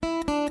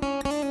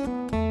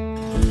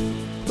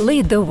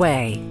Lead the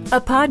Way,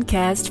 a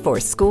podcast for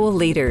school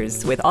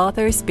leaders with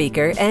author,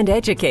 speaker, and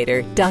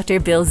educator, Dr.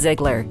 Bill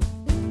Ziegler.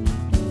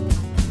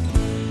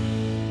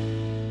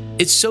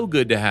 It's so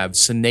good to have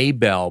Sanée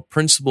Bell,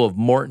 principal of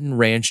Morton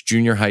Ranch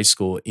Junior High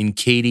School in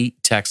Katy,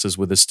 Texas,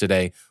 with us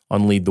today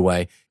on Lead the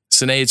Way.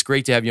 Sanée, it's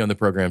great to have you on the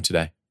program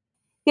today.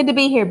 Good to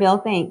be here, Bill.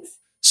 Thanks.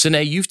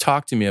 Sanée, you've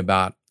talked to me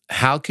about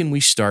how can we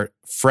start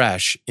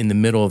fresh in the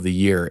middle of the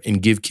year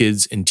and give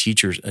kids and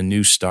teachers a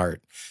new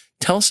start.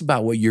 Tell us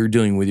about what you're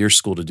doing with your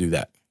school to do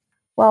that.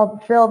 Well,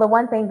 Bill, the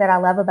one thing that I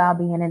love about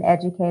being an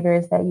educator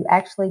is that you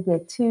actually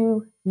get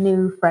 2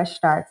 new fresh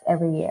starts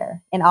every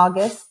year. In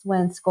August,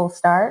 when school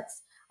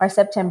starts, or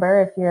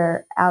September, if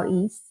you're out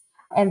east,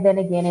 and then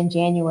again in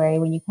January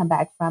when you come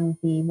back from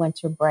the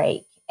winter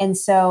break. And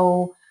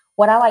so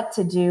what I like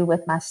to do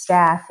with my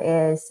staff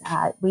is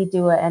we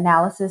do an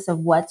analysis of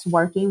what's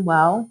working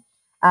well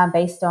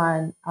based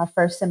on our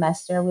first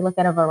semester. We look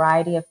at a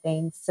variety of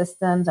things,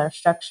 systems, our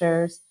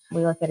structures.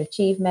 We look at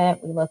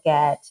achievement. We look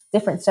at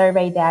different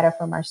survey data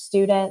from our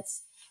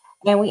students,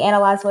 and we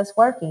analyze what's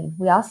working.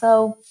 We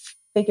also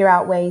figure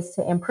out ways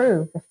to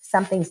improve. If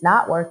something's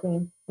not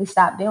working, we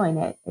stop doing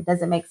it. It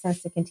doesn't make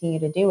sense to continue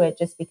to do it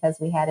just because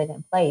we had it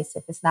in place.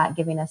 If it's not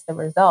giving us the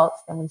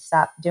results, then we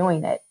stop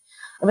doing it.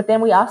 But then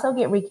we also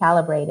get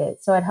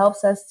recalibrated. So it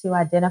helps us to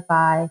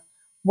identify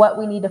what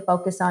we need to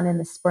focus on in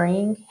the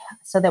spring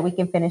so that we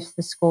can finish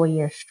the school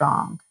year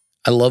strong.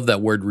 I love that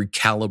word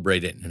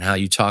recalibrated and how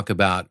you talk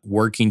about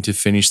working to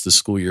finish the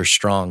school year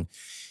strong.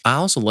 I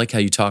also like how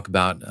you talk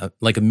about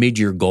like a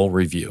mid-year goal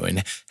review.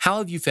 And how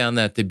have you found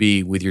that to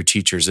be with your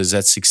teachers? Is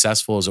that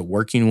successful? Is it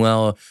working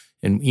well?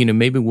 And,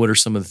 maybe what are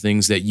some of the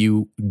things that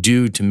you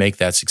do to make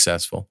that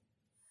successful?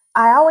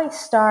 I always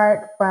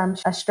start from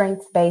a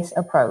strengths-based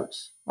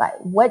approach. Like,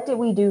 what did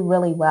we do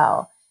really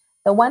well?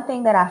 The one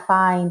thing that I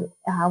find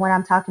when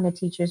I'm talking to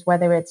teachers,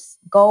 whether it's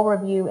goal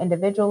review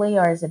individually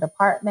or as a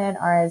department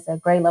or as a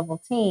grade level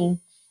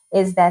team,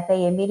 is that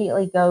they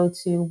immediately go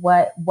to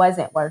what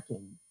wasn't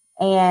working.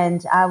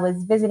 And I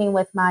was visiting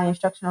with my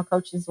instructional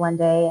coaches one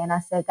day and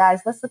I said,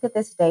 guys, let's look at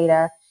this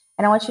data.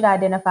 And I want you to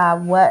identify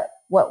what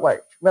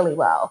worked really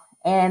well.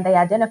 And they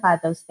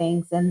identified those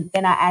things. And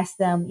then I asked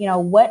them,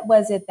 what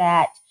was it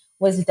that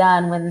was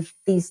done when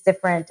these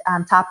different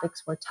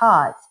topics were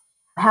taught?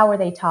 How were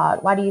they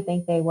taught? Why do you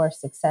think they were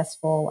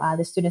successful?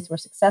 The students were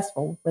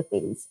successful with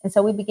these. And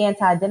so we began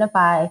to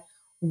identify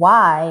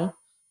why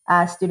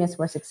students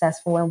were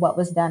successful and what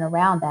was done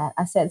around that.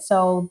 I said,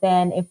 so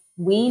then if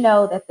we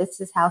know that this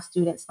is how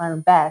students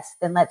learn best,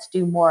 then let's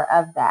do more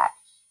of that.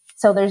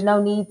 So there's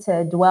no need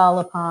to dwell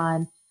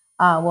upon,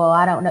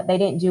 I don't know, they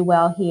didn't do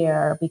well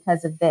here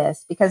because of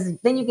this, because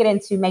then you get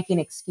into making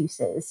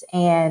excuses.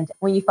 And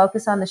when you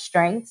focus on the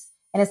strengths,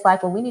 and it's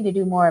like, well, we need to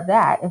do more of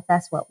that if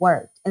that's what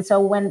worked. And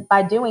so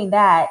by doing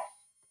that,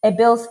 it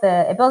builds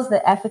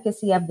the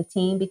efficacy of the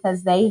team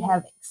because they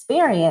have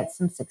experienced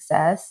some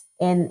success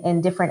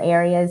in different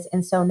areas.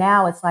 And so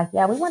now it's like,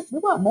 yeah, we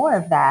want more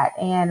of that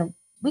and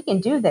we can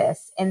do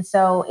this. And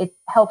so it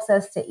helps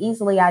us to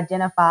easily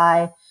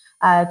identify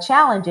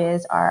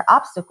challenges or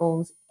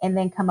obstacles and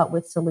then come up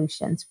with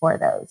solutions for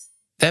those.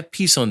 That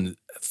piece on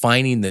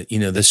finding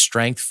the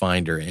strength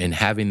finder and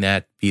having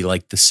that be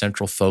like the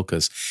central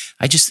focus,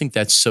 I just think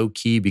that's so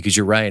key because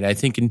you're right. I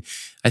think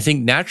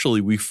naturally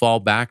we fall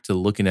back to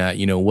looking at,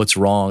 what's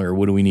wrong or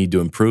what do we need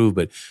to improve,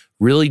 but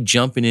really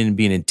jumping in and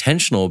being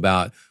intentional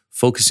about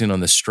focusing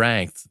on the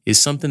strength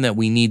is something that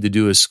we need to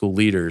do as school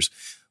leaders.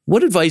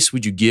 What advice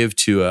would you give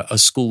to a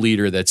school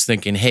leader that's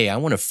thinking, hey, I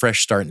want a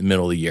fresh start in the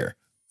middle of the year?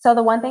 So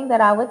the one thing that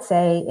I would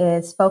say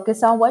is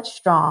focus on what's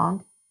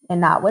strong and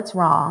not what's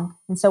wrong.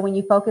 And so when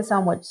you focus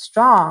on what's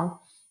strong,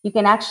 you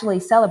can actually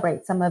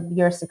celebrate some of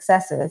your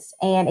successes.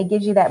 And it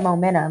gives you that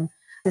momentum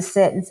to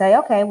sit and say,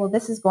 okay, well,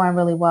 this is going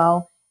really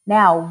well.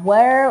 Now,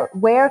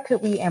 where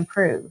could we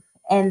improve?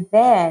 And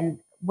then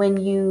when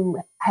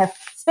you have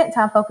spent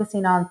time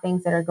focusing on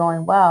things that are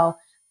going well,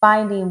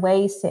 finding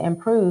ways to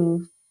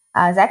improve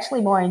is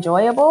actually more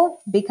enjoyable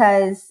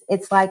because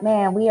it's like,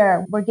 man,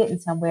 we're getting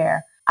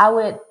somewhere. I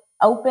would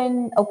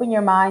open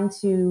your mind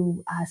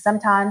to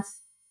sometimes,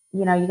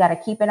 you got to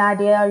keep an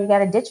idea or you got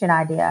to ditch an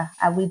idea.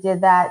 We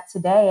did that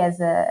today as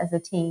a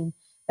team.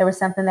 There was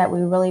something that we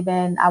really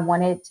I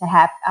wanted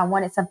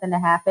something to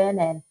happen,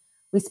 and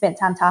we spent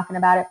time talking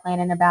about it,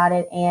 planning about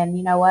it. And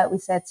you know what? We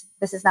said,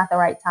 this is not the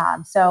right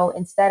time. So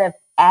instead of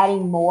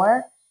adding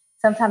more,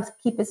 sometimes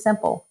keep it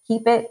simple.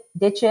 Keep it,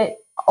 ditch it,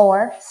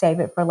 or save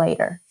it for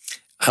later.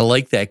 I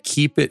like that.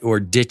 Keep it or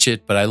ditch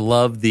it. But I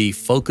love the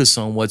focus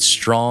on what's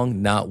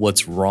strong, not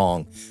what's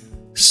wrong.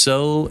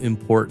 So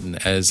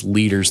important as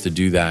leaders to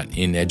do that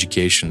in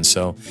education.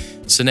 So,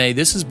 Sanée,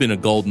 this has been a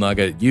gold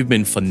nugget. You've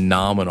been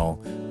phenomenal.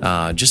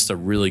 Just a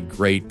really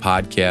great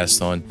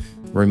podcast on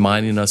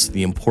reminding us of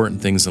the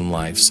important things in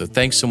life. So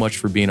thanks so much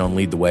for being on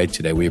Lead the Way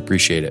today. We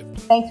appreciate it.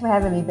 Thanks for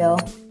having me, Bill.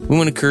 We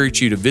want to encourage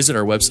you to visit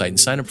our website and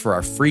sign up for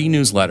our free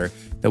newsletter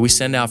that we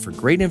send out for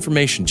great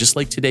information, just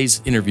like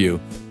today's interview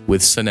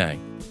with Sanée.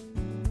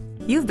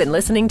 You've been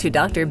listening to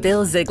Dr.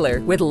 Bill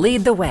Ziegler with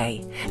Lead the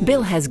Way.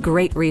 Bill has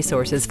great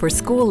resources for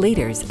school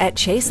leaders at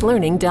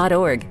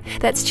chaselearning.org.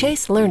 That's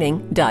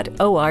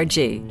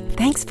chaselearning.org.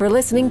 Thanks for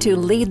listening to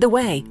Lead the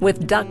Way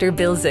with Dr.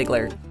 Bill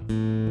Ziegler.